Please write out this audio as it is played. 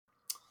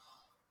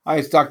Hi,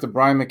 it's Dr.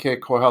 Brian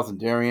McKay, Core Health in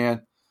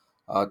Darien.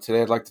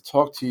 Today, I'd like to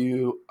talk to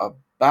you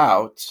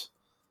about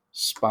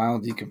spinal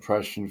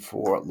decompression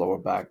for lower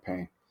back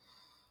pain.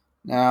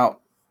 Now,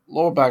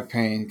 lower back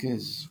pain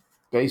is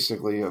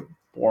basically a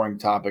boring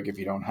topic if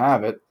you don't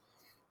have it.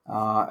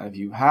 And if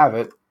you have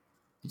it,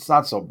 it's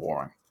not so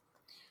boring.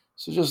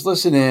 So just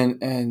listen in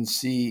and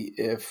see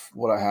if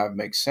what I have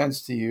makes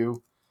sense to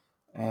you.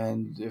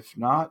 And if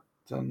not,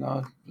 then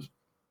just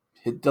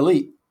hit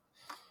delete.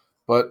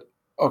 But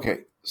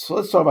okay, so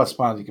let's talk about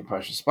spinal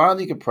decompression. Spinal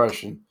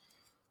decompression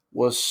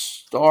was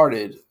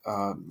started,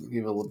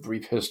 give a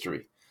brief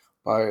history,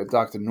 by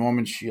Dr.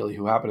 Norman Shealy,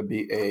 who happened to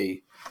be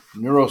a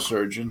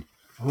neurosurgeon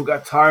who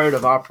got tired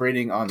of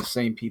operating on the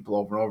same people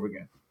over and over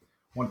again.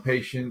 One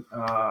patient,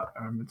 I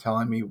remember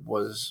telling me,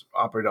 was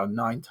operated on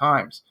 9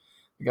 times.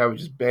 The guy would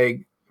just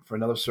beg for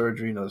another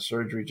surgery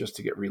just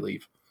to get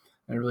relief.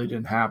 And it really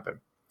didn't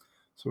happen.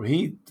 So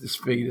he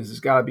just figured there's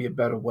got to be a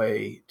better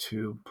way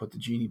to put the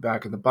genie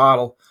back in the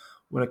bottle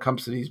when it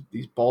comes to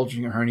these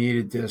bulging or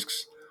herniated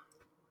discs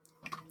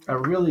that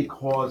really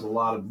cause a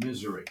lot of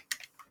misery.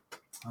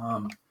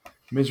 Um,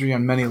 Misery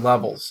on many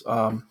levels.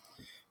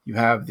 You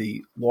have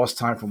the lost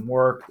time from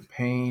work, the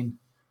pain,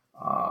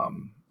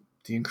 um,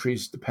 the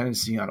increased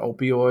dependency on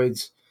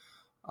opioids,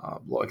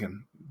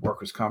 again,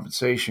 workers'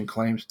 compensation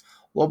claims.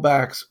 Low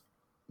backs,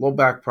 Low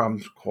back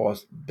problems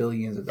cost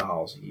billions of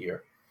dollars a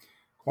year.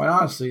 Quite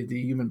honestly, the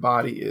human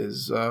body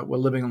is we're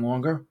living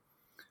longer,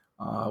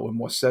 we're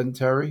more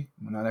sedentary,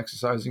 we're not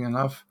exercising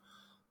enough,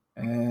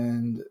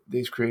 and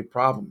these create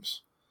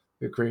problems.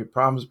 They create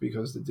problems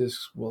because the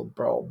discs will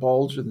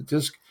bulge, and the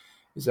disc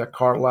is that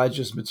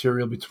cartilaginous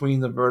material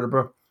between the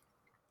vertebra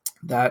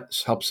that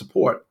helps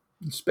support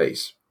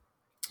space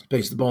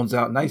the bones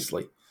out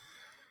nicely.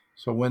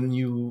 So when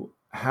you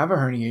have a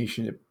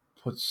herniation, it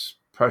puts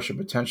pressure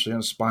potentially on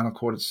the spinal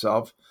cord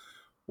itself,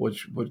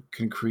 which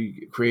can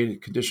create a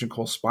condition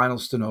called spinal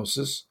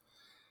stenosis.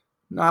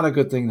 Not a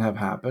good thing to have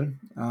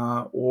happen.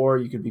 Or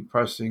you could be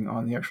pressing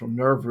on the actual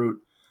nerve root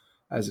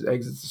as it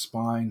exits the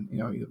spine,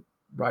 either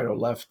right or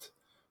left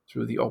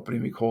through the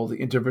opening we call the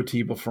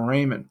intervertebral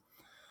foramen.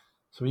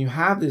 So when you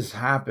have this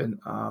happen,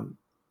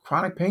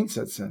 chronic pain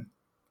sets in.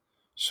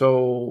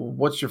 So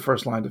what's your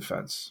first line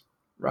defense?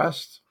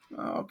 Rest?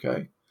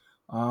 Okay.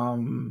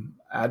 Advil,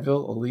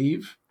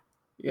 Aleve?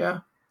 Yeah.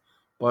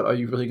 But are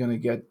you really going to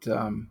get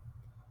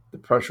the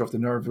pressure off the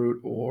nerve root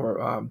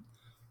or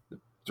the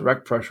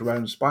direct pressure right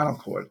on the spinal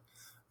cord?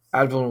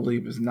 Advil and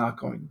Aleve is not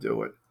going to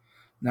do it.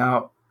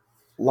 Now,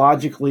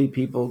 logically,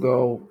 people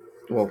go,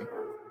 well,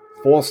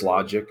 false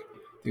logic,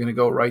 they're going to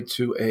go right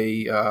to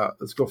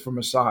let's go for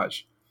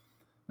massage.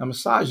 Now,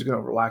 massage is going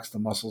to relax the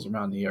muscles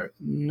around the area.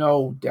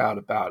 No doubt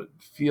about it.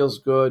 Feels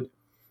good.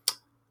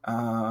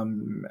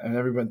 And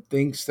everyone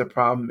thinks the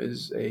problem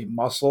is a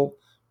muscle,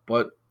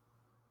 but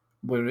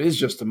when it is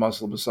just a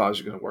muscle, massage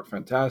is going to work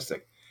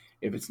fantastic.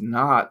 If it's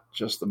not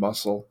just the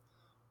muscle,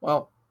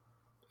 well,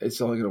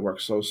 it's only going to work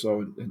so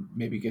and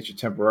maybe get you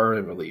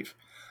temporary relief.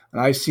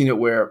 And I've seen it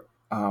where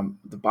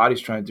the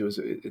body's trying to do is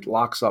it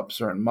locks up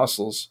certain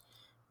muscles,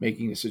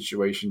 making the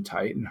situation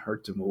tight and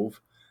hurt to move,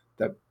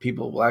 that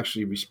people will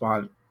actually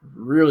respond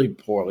really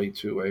poorly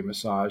to a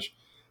massage.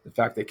 The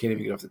fact they can't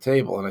even get off the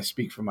table. And I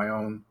speak from my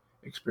own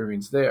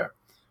experience there.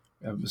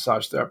 I have a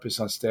massage therapist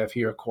on staff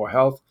here at Core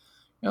Health.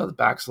 The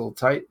back's a little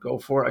tight, go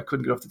for it. I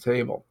couldn't get off the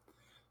table.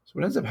 So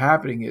what ends up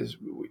happening is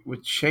we're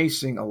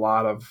chasing a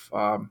lot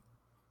of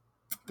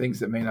things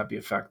that may not be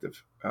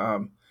effective.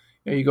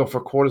 You go for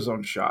a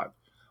cortisone shot.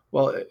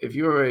 Well, if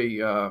you're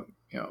a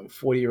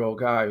 40-year-old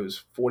guy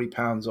who's 40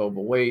 pounds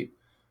overweight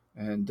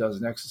and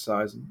doesn't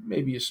exercise, and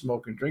maybe you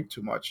smoke and drink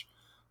too much,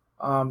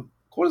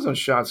 cortisone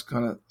shots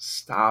kind of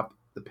stop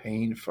the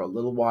pain for a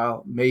little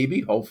while,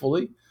 maybe,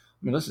 hopefully.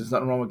 I mean, listen, there's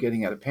nothing wrong with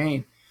getting out of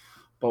pain,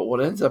 but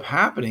what ends up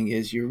happening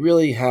is you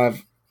really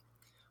have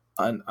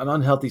an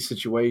unhealthy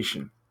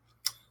situation.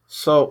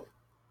 So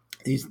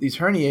these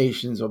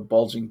herniations or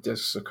bulging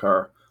discs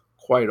occur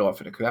quite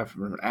often. It could happen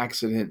from an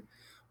accident,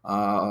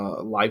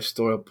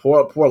 lifestyle,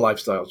 poor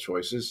lifestyle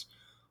choices,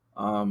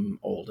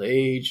 old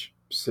age,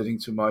 sitting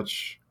too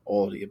much,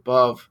 all of the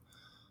above.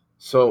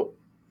 So,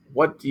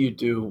 what do you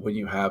do when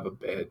you have a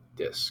bad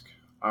disc?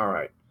 All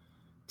right.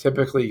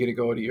 Typically, you're going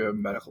to go to your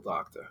medical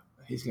doctor.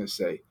 He's going to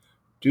say,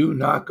 do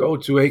not go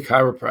to a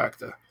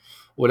chiropractor.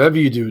 Whatever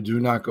you do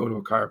not go to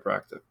a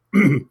chiropractor.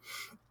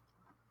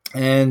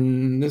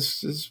 And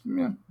this is,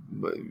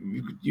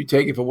 you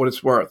take it for what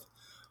it's worth.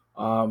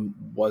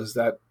 Was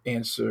that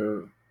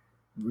answer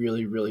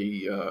really,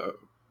 really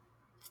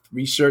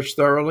researched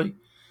thoroughly?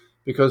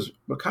 Because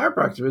what a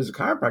chiropractor is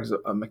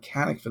a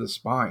mechanic for the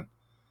spine.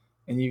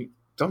 And you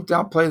don't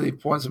downplay the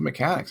importance of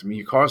mechanics. I mean,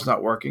 your car's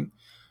not working.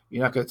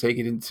 You're not going to take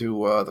it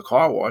into the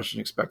car wash and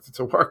expect it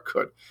to work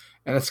good.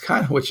 And that's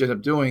kind of what you end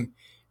up doing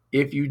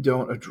if you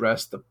don't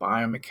address the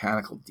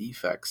biomechanical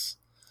defects.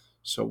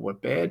 So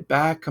what bad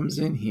back comes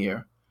in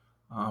here,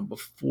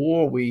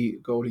 before we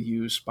go to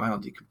use spinal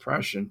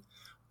decompression,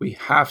 we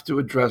have to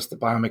address the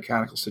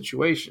biomechanical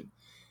situation.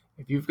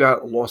 If you've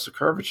got a loss of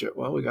curvature,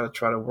 well, we got to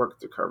try to work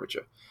the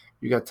curvature.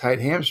 You got tight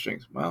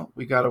hamstrings. Well,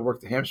 we got to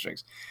work the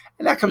hamstrings.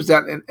 And that comes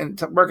down,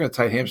 and working a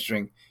tight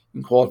hamstring,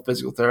 you can call it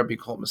physical therapy,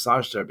 call it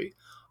massage therapy.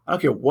 I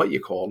don't care what you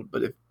call it,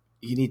 but if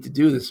you need to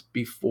do this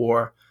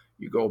before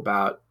you go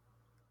about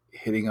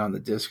hitting on the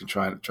disc and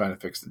trying to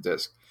fix the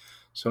disc.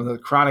 So the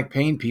chronic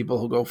pain people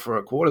who go for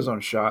a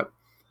cortisone shot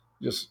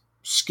just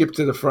skip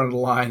to the front of the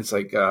line. It's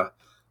like I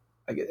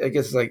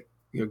guess it's like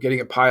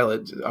getting a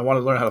pilot. I want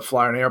to learn how to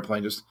fly an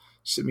airplane. Just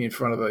sit me in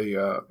front of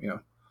a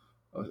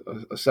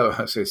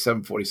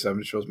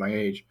 747. It shows my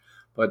age,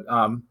 but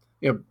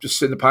just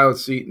sit in the pilot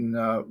seat and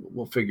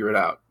we'll figure it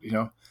out.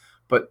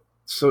 But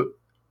so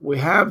we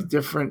have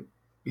different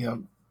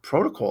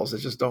protocols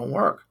that just don't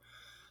work.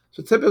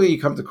 So typically you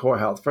come to Core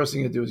Health, first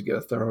thing you do is get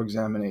a thorough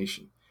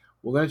examination.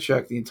 We're going to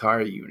check the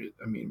entire unit.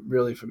 I mean,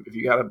 really, if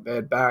you got a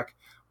bad back,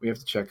 we have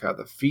to check how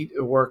the feet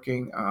are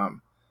working.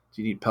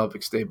 Do you need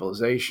pelvic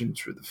stabilization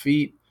through the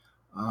feet?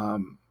 Are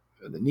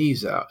the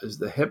knees out? Is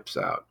the hips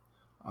out?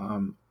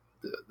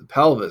 The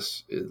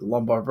pelvis, is the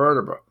lumbar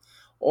vertebra.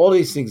 All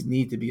these things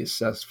need to be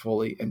assessed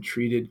fully and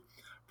treated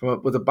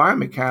with a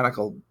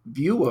biomechanical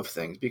view of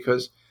things,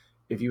 because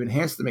if you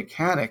enhance the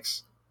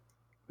mechanics,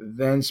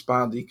 then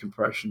spinal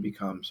decompression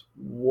becomes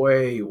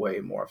way, way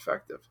more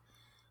effective.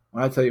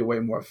 When I tell you way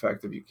more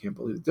effective, you can't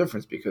believe the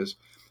difference, because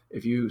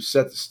if you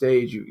set the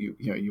stage,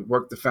 you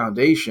work the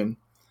foundation,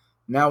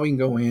 now we can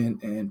go in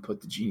and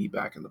put the genie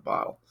back in the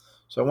bottle.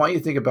 So I want you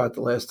to think about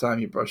the last time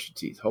you brushed your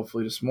teeth,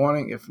 hopefully this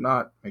morning. If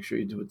not, make sure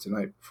you do it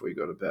tonight before you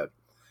go to bed.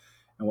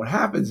 And what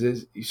happens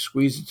is you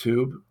squeeze the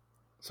tube,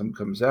 some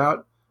comes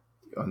out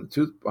on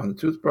the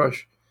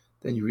toothbrush,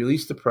 then you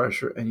release the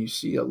pressure and you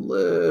see a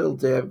little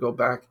dab go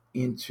back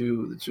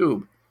into the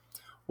tube.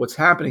 What's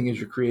happening is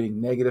you're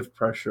creating negative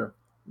pressure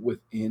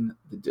within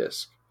the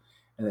disc.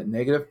 And that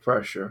negative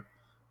pressure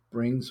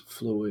brings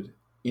fluid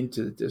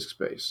into the disc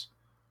space,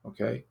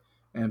 okay?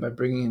 And by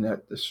bringing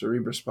the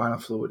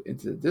cerebrospinal fluid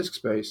into the disc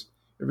space,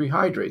 it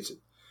rehydrates it.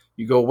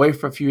 You go away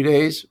for a few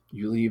days,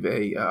 you leave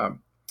a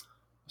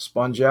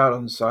sponge out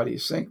on the side of your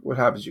sink. What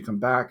happens? You come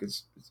back,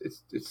 it's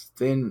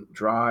thin,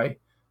 dry,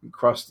 and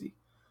crusty.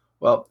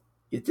 Well,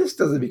 your disc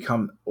doesn't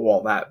become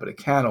all that, but it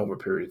can over a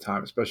period of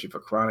time, especially for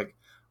chronic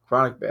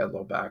bad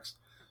low backs.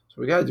 So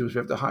what we got to do is we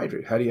have to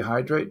hydrate. How do you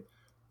hydrate?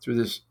 Through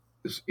this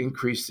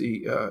increase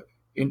the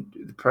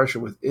pressure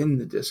within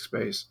the disc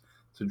space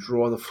to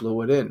draw the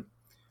fluid in.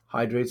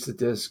 Hydrates the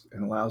disc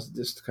and allows the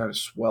disc to kind of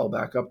swell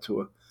back up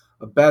to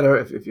a better,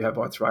 if you have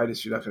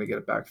arthritis, you're not going to get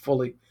it back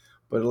fully,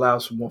 but it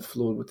allows for more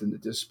fluid within the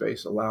disc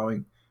space,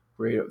 allowing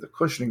greater the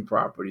cushioning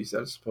properties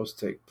that are supposed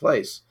to take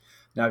place.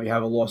 Now, if you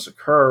have a loss of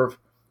curve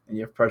and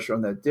you have pressure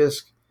on that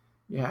disc,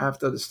 you have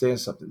to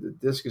understand something. The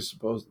disc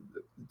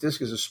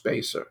is a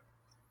spacer.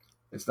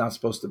 It's not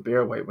supposed to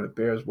bear weight. When it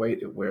bears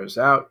weight, it wears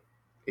out,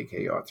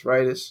 aka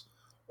arthritis,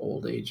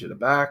 old age of the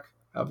back,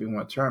 however you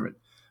want to term it.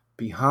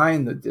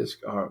 Behind the disc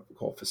are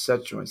called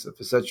facet joints. The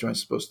facet joint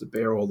is supposed to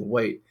bear all the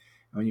weight.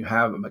 And when you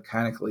have a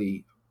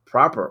biomechanically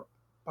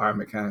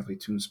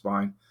tuned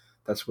spine,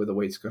 that's where the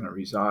weight's going to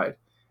reside,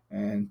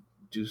 and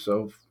do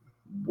so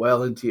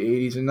well into your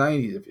 80s and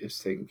 90s if it's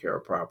taken care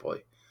of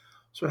properly.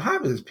 So what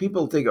happens is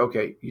people think,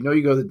 okay, you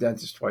go to the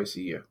dentist twice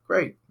a year.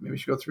 Great. Maybe you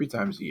should go 3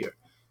 times a year.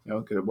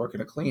 Could work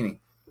in a cleaning.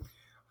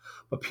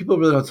 But people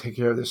really don't take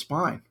care of their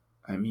spine.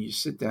 I mean, you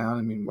sit down.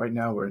 I mean, right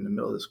now we're in the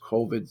middle of this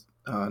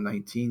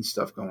COVID-19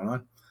 stuff going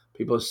on.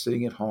 People are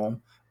sitting at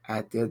home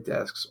at their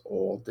desks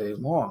all day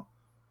long.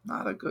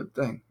 Not a good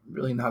thing.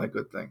 Really not a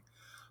good thing.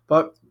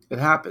 But it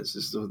happens.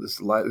 This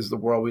is the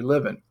world we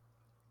live in.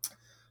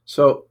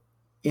 So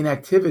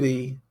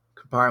inactivity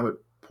combined with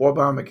poor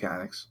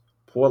biomechanics,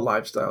 poor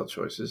lifestyle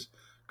choices,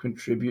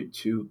 contribute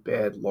to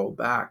bad low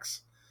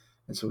backs.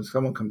 And so when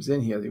someone comes in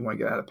here, they want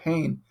to get out of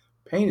pain.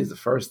 Pain is the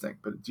first thing,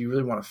 but do you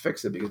really want to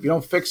fix it? Because if you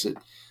don't fix it,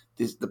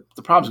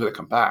 the problem's going to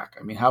come back.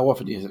 I mean, how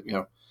often do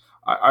you,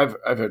 I've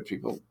had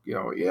people,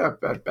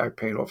 back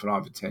pain off and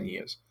on for 10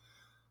 years.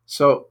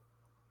 So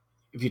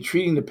if you're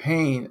treating the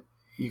pain,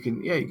 you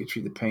can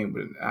treat the pain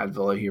with an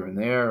Advil here and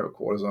there, a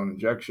cortisone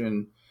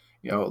injection,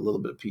 a little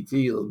bit of PT,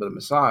 a little bit of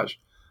massage,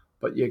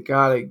 but you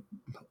got to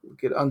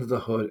get under the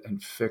hood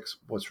and fix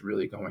what's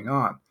really going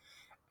on.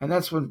 And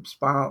that's when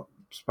spinal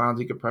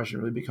decompression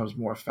really becomes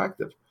more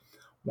effective.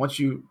 Once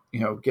you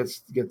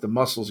get the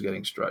muscles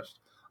getting stretched,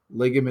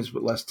 ligaments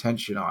with less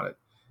tension on it,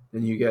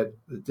 then you get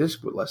the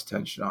disc with less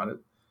tension on it,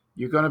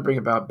 you're going to bring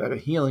about better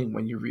healing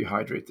when you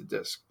rehydrate the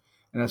disc.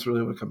 And that's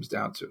really what it comes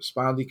down to.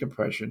 Spinal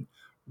decompression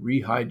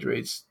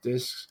rehydrates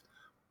discs,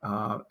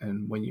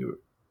 and when you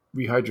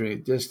rehydrate a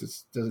disc, it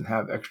doesn't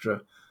have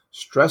extra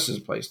stresses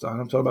placed on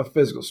it. I'm talking about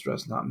physical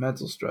stress, not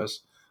mental stress,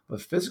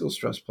 but physical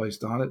stress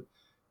placed on it,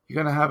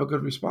 you're going to have a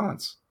good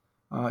response.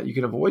 You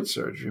can avoid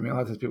surgery. I mean, a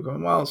lot of times people go,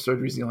 well,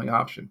 surgery is the only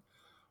option.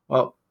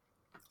 Well,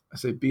 I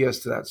say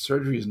BS to that.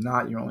 Surgery is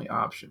not your only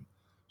option.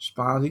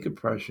 Spinal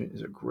decompression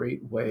is a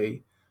great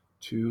way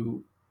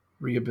to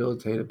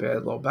rehabilitate a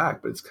bad low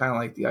back, but it's kind of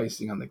like the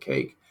icing on the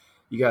cake.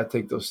 You got to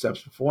take those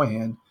steps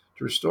beforehand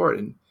to restore it.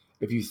 And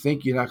if you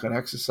think you're not going to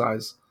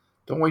exercise,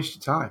 don't waste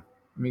your time.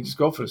 I mean, just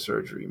go for the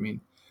surgery. I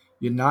mean,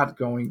 you're not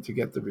going to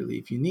get the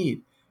relief you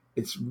need.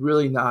 It's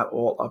really not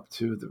all up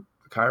to the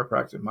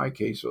chiropractor in my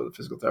case or the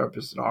physical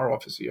therapist in our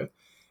office here.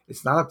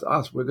 It's not up to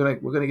us. We're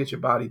gonna get your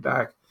body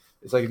back.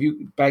 It's like if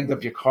you banged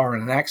up your car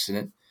in an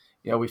accident,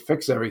 we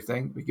fix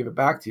everything, we give it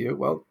back to you.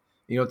 Well,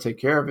 you don't take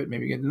care of it,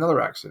 maybe you get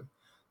another accident.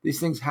 These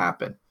things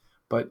happen,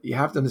 but you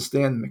have to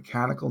understand the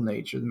mechanical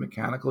nature, the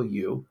mechanical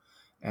you,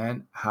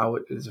 and how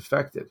it is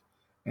affected.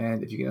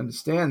 And if you can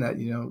understand that,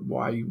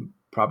 why you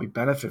probably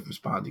benefit from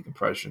spinal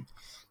decompression.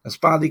 Now,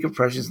 spinal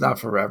decompression is not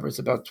forever. It's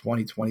about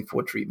 20,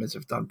 24 treatments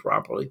if done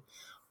properly,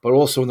 but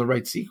also in the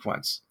right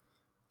sequence.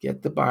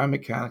 Get the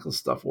biomechanical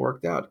stuff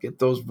worked out. Get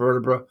those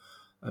vertebra,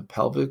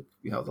 pelvic,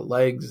 the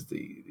legs,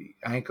 the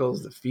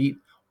ankles, the feet,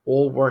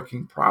 all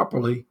working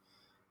properly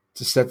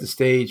to set the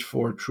stage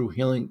for a true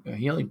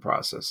healing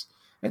process.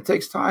 And it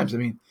takes time. I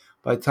mean,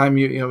 by the time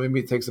maybe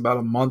it takes about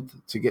a month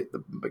to get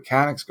the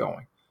mechanics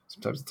going.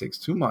 Sometimes it takes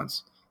 2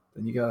 months.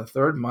 Then you got a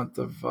third month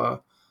of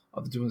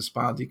doing the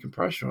spinal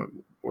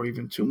decompression, or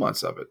even 2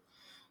 months of it.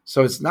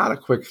 So it's not a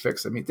quick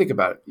fix. I mean, think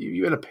about it.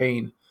 You had a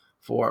pain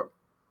for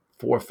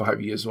 4 or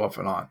 5 years off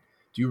and on.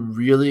 Do you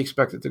really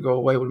expect it to go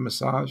away with a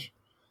massage?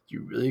 Do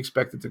you really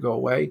expect it to go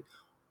away?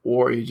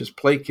 Or are you just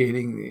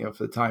placating,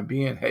 for the time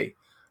being? Hey,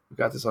 we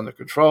got this under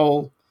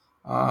control.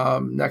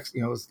 Next,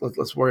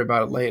 let's worry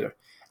about it later.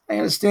 I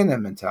understand that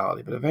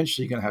mentality, but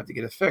eventually you're going to have to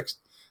get it fixed.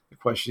 The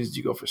question is, do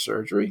you go for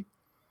surgery?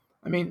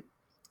 I mean,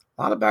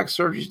 a lot of back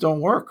surgeries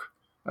don't work.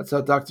 That's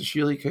how Dr.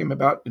 Shealy came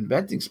about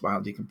inventing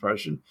spinal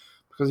decompression,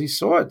 because he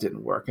saw it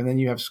didn't work. And then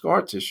you have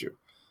scar tissue.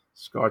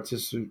 Scar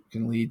tissue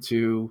can lead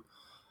to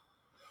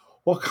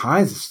all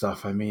kinds of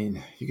stuff. I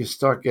mean, you can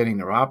start getting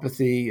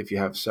neuropathy if you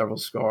have several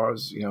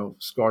scars,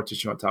 scar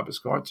tissue on top of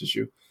scar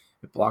tissue.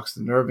 It blocks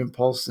the nerve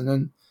impulse, and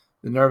then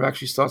the nerve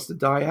actually starts to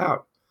die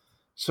out.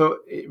 So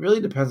it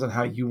really depends on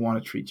how you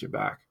want to treat your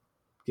back.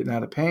 Getting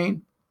out of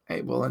pain?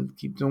 Hey, well, then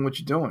keep doing what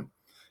you're doing.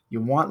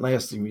 You want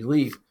lasting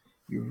relief.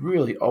 You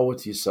really owe it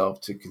to yourself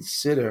to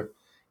consider,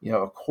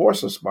 a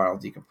course of spinal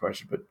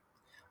decompression. But,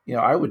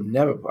 I would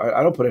never,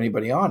 I don't put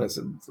anybody on it.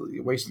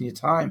 You're wasting your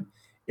time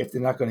if they're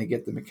not going to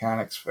get the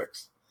mechanics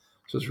fixed.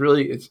 So it's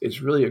really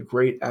a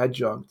great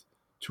adjunct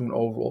to an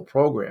overall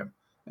program.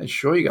 And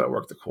sure, you got to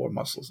work the core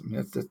muscles. I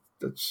mean,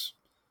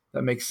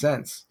 that makes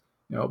sense,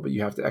 but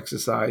you have to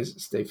exercise,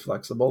 stay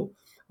flexible,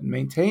 and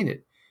maintain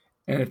it.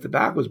 And if the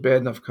back was bad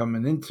enough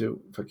coming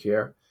into for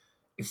care,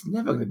 it's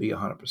never going to be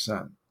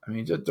 100%. I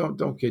mean, just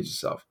don't kid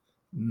yourself.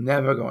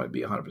 Never going to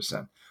be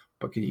 100%.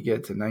 But can you get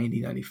it to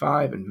 90,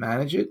 95 and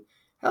manage it?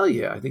 Hell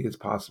yeah, I think it's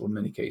possible in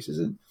many cases.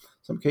 In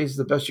some cases,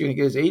 the best you're going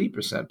to get is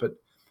 80%. But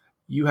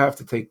you have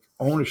to take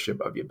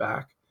ownership of your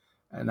back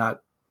and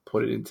not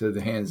put it into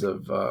the hands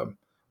of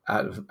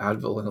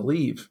Advil and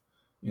Aleve.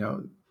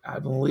 Advil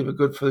and Aleve are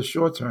good for the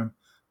short term.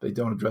 They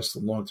don't address the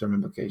long-term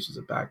implications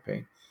of back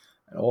pain.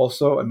 And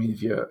also, I mean,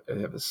 if you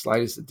have the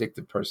slightest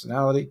addictive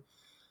personality,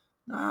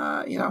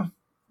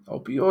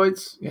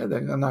 opioids, yeah,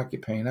 they're going to knock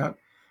your pain out.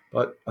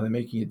 But are they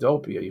making you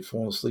dopey? Are you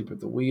falling asleep at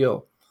the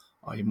wheel?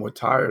 Are you more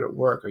tired at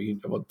work?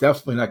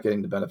 Definitely not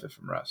getting the benefit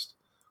from rest.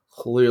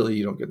 Clearly,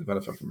 you don't get the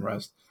benefit from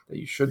rest that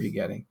you should be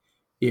getting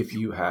if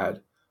you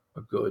had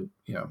a good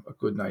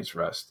night's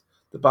rest.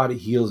 The body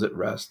heals at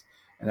rest,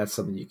 and that's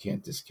something you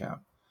can't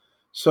discount.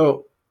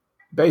 So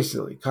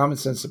basically, common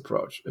sense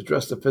approach.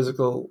 Address the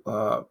physical,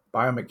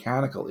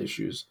 biomechanical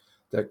issues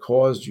that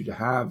caused you to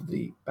have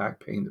the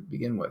back pain to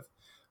begin with,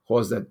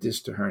 caused that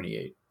disc to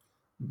herniate.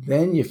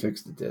 Then you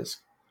fix the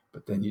disc,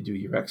 but then you do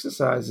your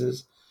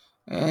exercises,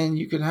 and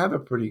you can have a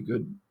pretty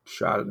good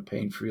shot at a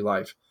pain-free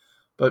life.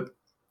 But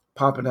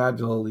popping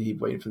Advil,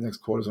 leave, waiting for the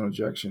next cortisone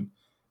injection,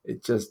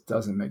 it just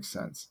doesn't make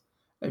sense.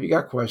 And if you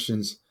got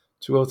questions,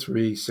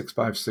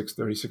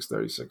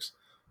 203-656-3636,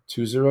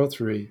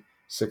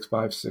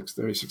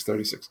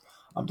 203-656-3636.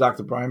 I'm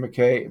Dr. Brian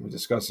McKay, and we're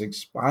discussing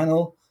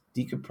spinal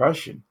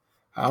decompression.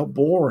 How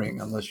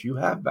boring, unless you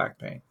have back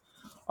pain.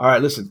 All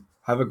right, listen,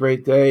 have a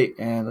great day,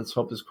 and let's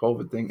hope this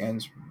COVID thing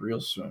ends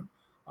real soon.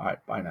 All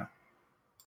right, bye now.